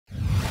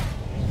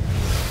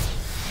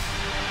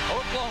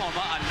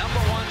Oklahoma, a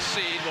 #1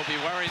 seed, will be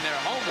wearing their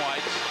home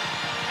whites,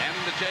 and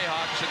the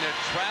Jayhawks in their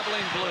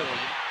traveling blue.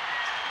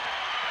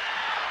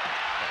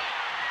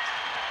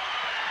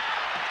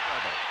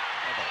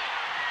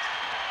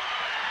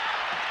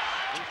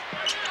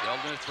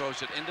 Geldner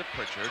throws it into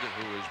Pritchard,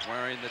 who is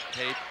wearing the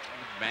tape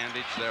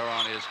bandage there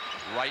on his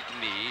right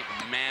knee.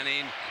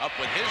 Manning up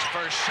with his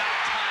first shot,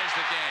 ties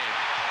the game.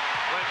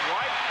 Went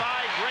right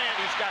by Grant.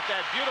 He's got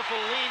that beautiful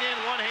lean-in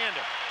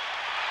one-hander.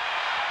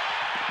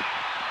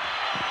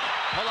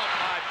 Pull up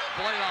by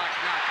Blaylock,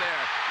 not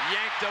there.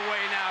 Yanked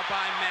away now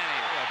by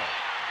Manning.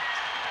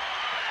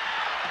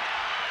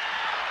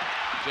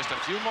 Just a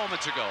few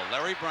moments ago,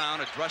 Larry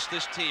Brown addressed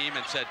this team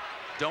and said,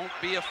 "Don't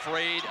be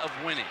afraid of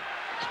winning."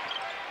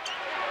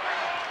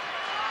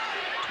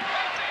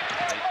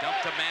 They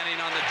dump to Manning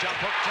on the jump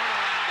hook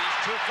turnaround. He's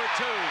 2 for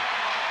 2.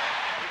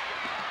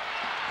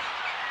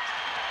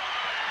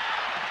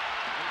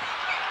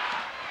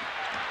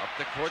 Up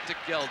the court to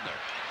Geldner.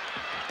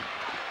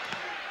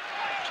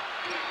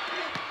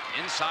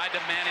 Inside to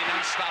Manning,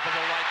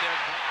 unstoppable right there.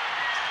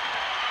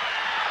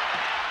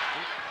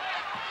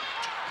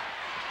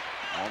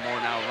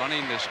 Elmore now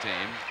running this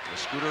team. The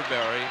Scooter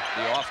Berry,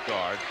 the off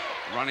guard,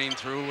 running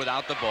through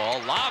without the ball.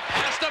 Lob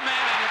pass to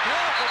Manning. A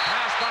beautiful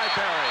pass by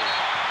Berry.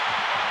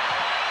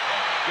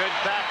 Good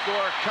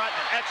backdoor cut.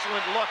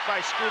 Excellent look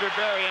by Scooter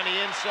Berry on the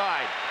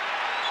inside.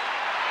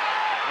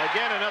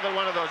 Again, another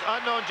one of those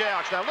unknown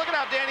Jayhawks. Now look at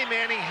how Danny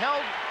Manning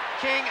held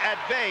King at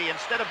bay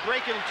instead of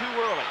breaking him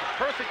too early.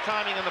 Perfect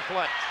timing on the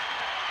play.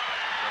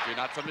 If you're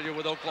not familiar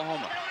with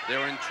Oklahoma,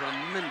 they're in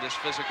tremendous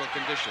physical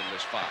condition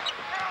this fall.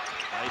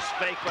 Nice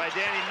fake by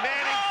Danny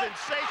Manning.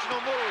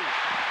 Sensational move.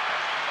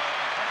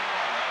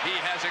 He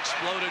has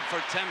exploded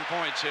for 10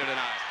 points here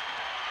tonight.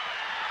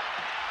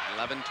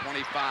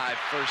 11:25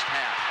 first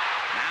half.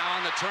 Now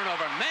on the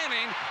turnover,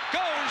 Manning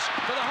goes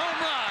for the home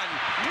run.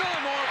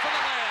 Millimore for the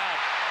layup.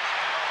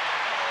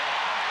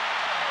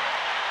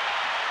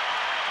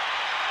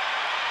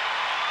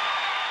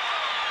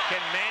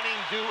 Can Manning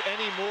do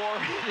any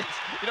more?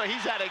 You know,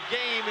 he's had a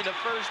game in the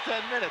first 10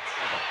 minutes.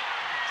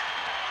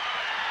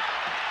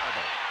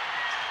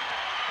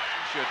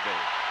 Should be.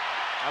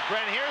 Now,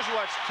 Brent, here's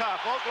what's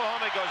tough.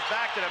 Oklahoma goes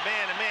back to the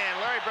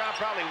man-to-man. Larry Brown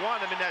probably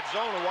wanted him in that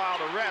zone a while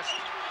to rest.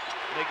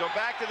 They go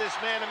back to this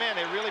man-to-man.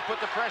 They really put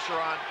the pressure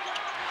on.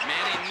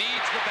 Manning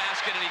needs the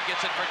basket, and he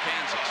gets it for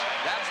Kansas.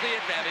 That's the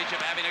advantage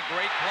of having a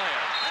great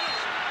player.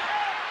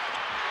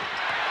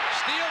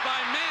 Steal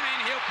by Manning.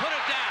 He'll put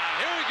it down.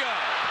 Here we go.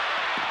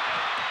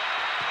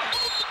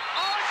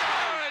 Oh,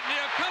 good.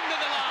 He'll come to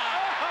the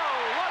line. Oh,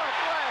 what a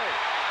play.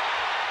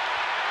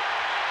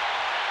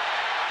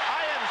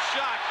 I am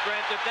shocked,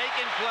 Brent, that they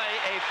can play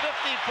a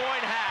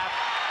 50-point half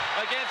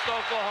against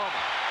Oklahoma.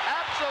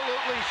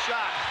 Absolutely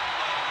shocked.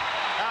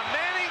 Now,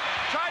 Manning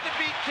tried to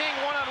beat King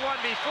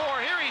one-on-one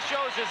before. Here he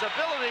shows his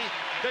ability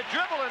to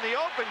dribble in the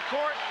open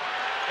court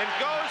and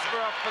goes for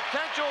a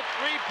potential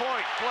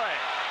three-point play.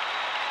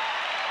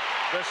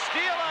 The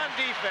steal on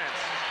defense.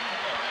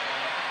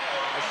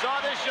 I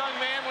saw this young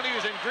man when he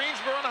was in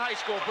Greensboro in high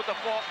school put the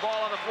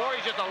ball on the floor.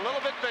 He's just a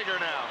little bit bigger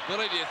now.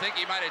 Billy, do you think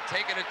he might have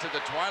taken it to the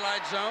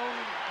twilight zone?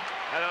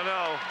 I don't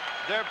know.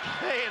 They're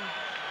playing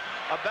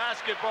a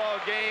basketball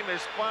game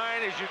as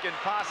fine as you can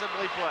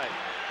possibly play.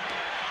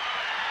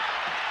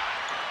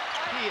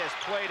 He has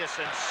played a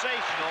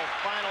sensational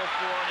Final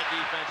Four in the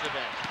defensive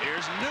end.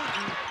 Here's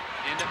Newton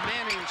into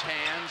Manning's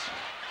hands.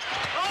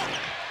 Oh!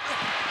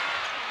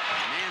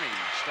 Manning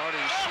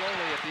starting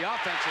slowly at the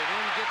offensive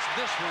end, gets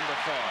this one to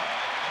fall.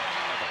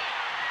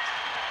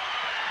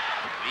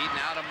 Lead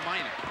now to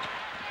Minor.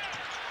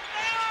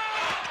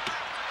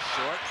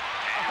 Short.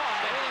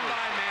 Stolen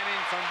by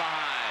Manning from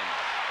behind.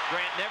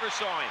 Grant never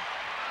saw him.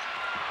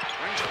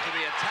 Brings it to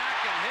the attack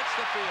and hits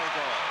the field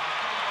goal.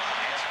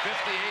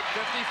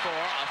 58-54,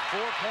 a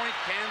 4-point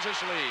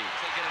Kansas lead.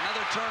 They get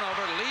another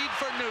turnover, lead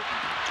for Newton.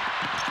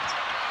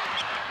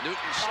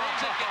 Newton saves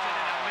it, gets it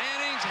into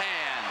Manning's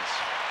hands.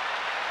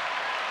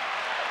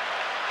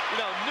 You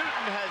know,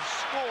 Newton has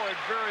scored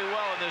very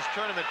well in this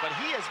tournament, but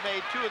he has made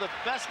two of the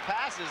best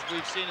passes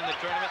we've seen in the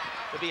tournament.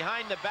 The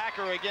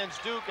behind-the-backer against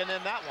Duke, and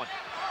then that one.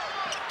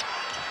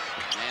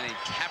 Manning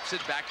taps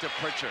it back to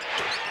Pritchard.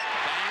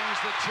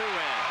 Bangs the two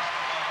in.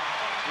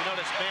 You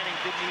notice Manning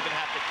didn't even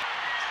have to...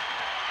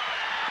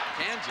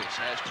 Kansas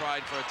has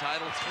tried for a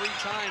title 3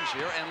 times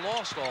here and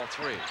lost all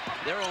 3.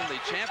 Their only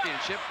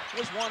championship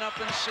was won up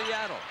in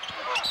Seattle.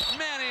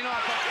 Manning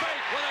off a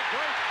fake with a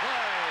great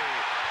play.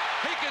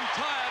 He can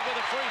tie it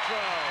with a free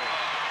throw.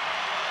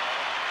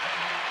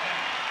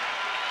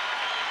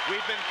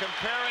 We've been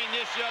comparing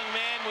this young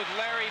man with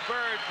Larry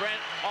Bird,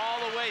 Brent,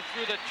 all the way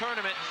through the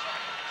tournament.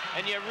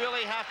 And you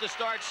really have to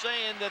start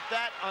saying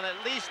that on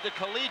at least the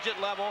collegiate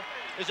level,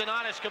 is an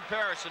honest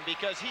comparison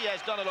because he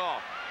has done it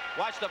all.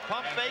 Watch the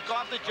pump fake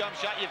off the jump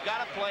shot. You've got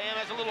to play him.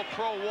 As a little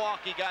pro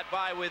walk he got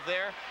by with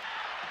there.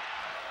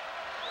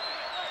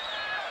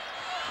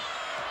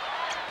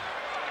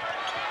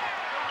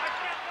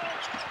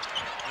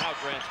 Now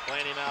Grant's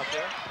playing him out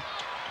there.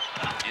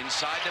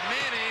 Inside to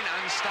Manning.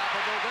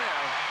 Unstoppable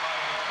there.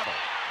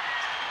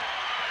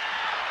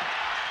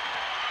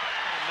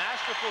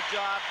 masterful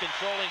job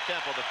controlling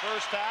tempo. The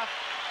first half,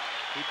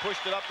 he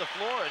pushed it up the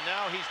floor, and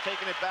now he's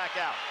taking it back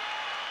out.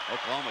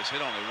 Oklahoma's hit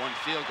only one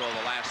field goal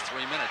the last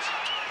 3 minutes.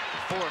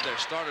 4 of their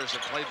starters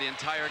have played the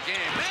entire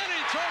game. And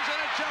he throws in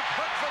a jump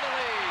hook for the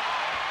lead.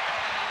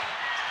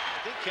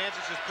 I think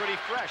Kansas is pretty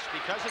fresh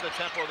because of the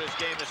tempo of this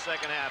game the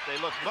second half. They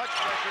look much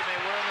fresher than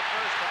they were in the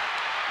first half.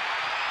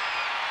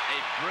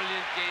 A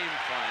brilliant game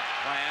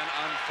plan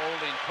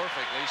unfolding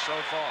perfectly so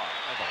far.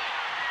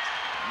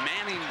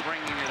 Manning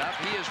bringing it up.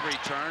 He has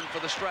returned for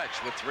the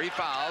stretch with 3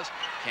 fouls.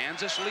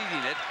 Kansas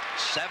leading it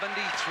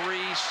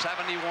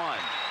 73-71.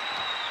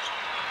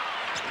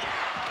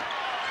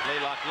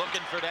 Laylock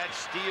looking for that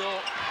steal.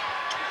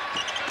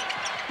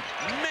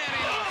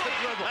 Manning off the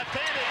dribble.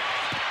 Left-handed.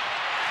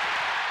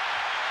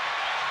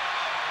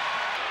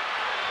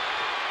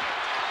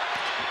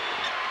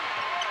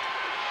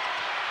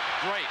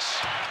 Grace.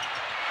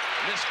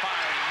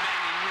 Misfiring.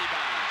 Manning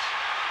rebounds.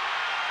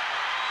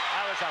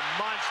 That was a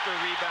monster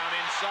rebound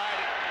inside.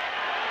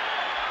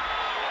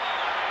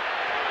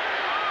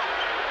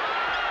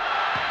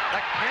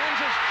 The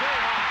Kansas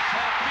Jayhawks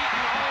have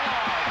beaten all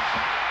odds.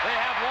 They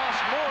have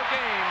lost more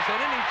games than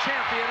any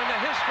champion in the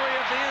history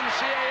of the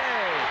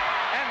NCAA.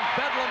 And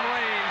bedlam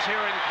reigns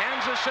here in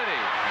Kansas City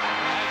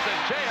as the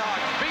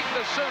Jayhawks beat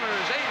the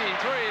Sooners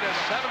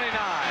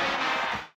 83-79.